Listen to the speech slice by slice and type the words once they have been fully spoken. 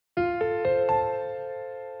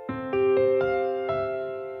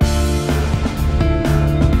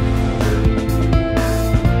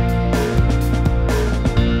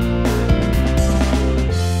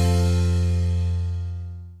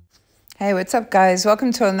Hey, what's up guys?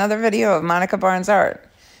 Welcome to another video of Monica Barnes Art.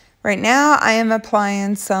 Right now I am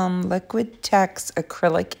applying some Liquid Text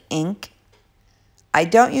acrylic ink. I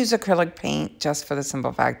don't use acrylic paint just for the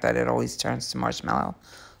simple fact that it always turns to marshmallow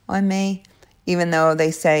on me, even though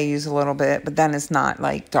they say use a little bit, but then it's not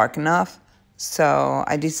like dark enough. So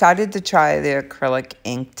I decided to try the acrylic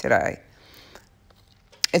ink today.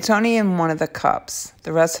 It's only in one of the cups.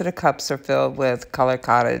 The rest of the cups are filled with Color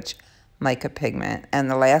Cottage mica pigment, and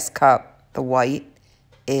the last cup, the white,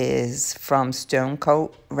 is from Stone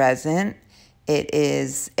Coat Resin. It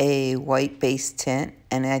is a white base tint,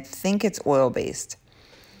 and I think it's oil based.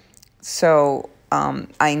 So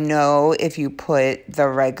I know if you put the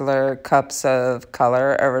regular cups of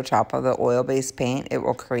color over top of the oil based paint, it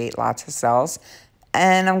will create lots of cells.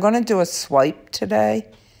 And I'm going to do a swipe today.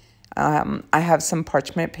 I have some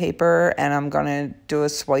parchment paper, and I'm going to do a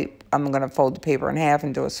swipe. I'm going to fold the paper in half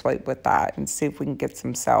and do a swipe with that and see if we can get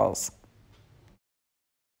some cells.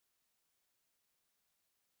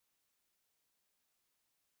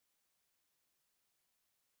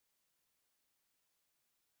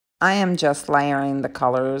 I am just layering the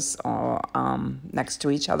colors next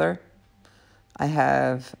to each other. I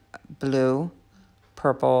have blue,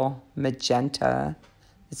 purple, magenta.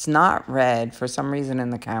 It's not red. For some reason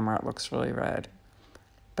in the camera it looks really red,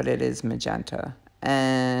 but it is magenta.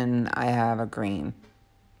 And I have a green.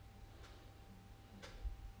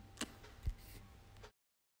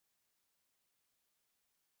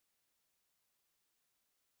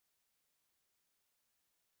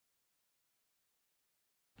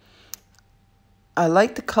 I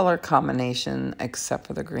like the color combination except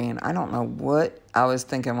for the green. I don't know what I was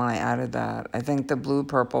thinking when I added that. I think the blue,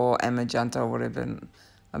 purple, and magenta would have been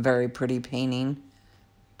a very pretty painting,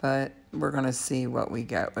 but we're going to see what we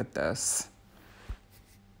get with this.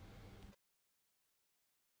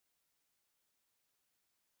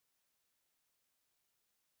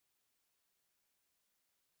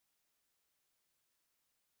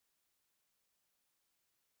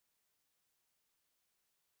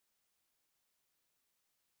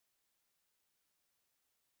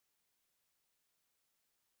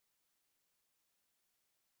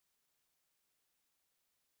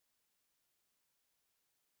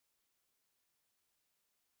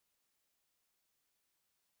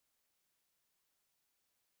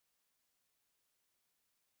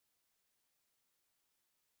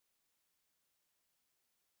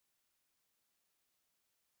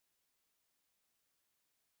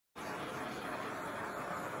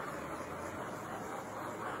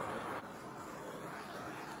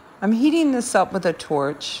 I'm heating this up with a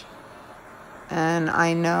torch, and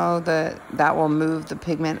I know that that will move the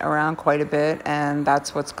pigment around quite a bit, and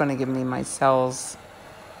that's what's going to give me my cells.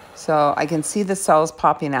 So I can see the cells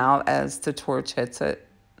popping out as the torch hits it.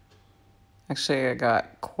 Actually, I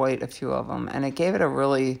got quite a few of them, and it gave it a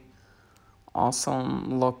really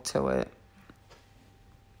awesome look to it.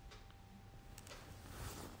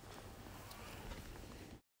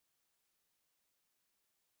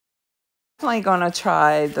 I'm going to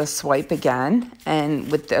try the swipe again,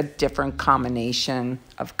 and with a different combination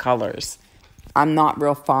of colors. I'm not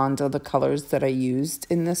real fond of the colors that I used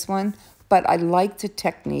in this one, but I liked the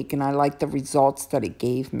technique and I liked the results that it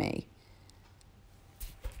gave me.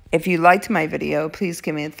 If you liked my video, please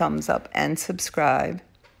give me a thumbs up and subscribe.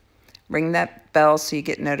 Ring that bell so you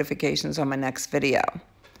get notifications on my next video.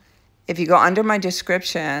 If you go under my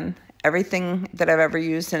description, everything that I've ever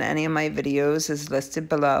used in any of my videos is listed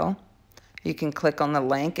below. You can click on the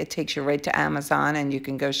link. It takes you right to Amazon and you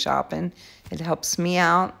can go shopping. It helps me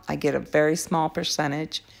out. I get a very small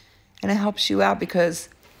percentage. And it helps you out because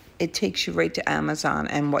it takes you right to Amazon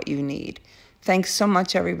and what you need. Thanks so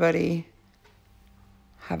much, everybody.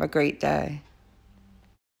 Have a great day.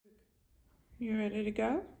 You ready to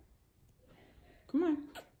go? Come on.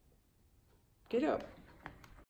 Get up.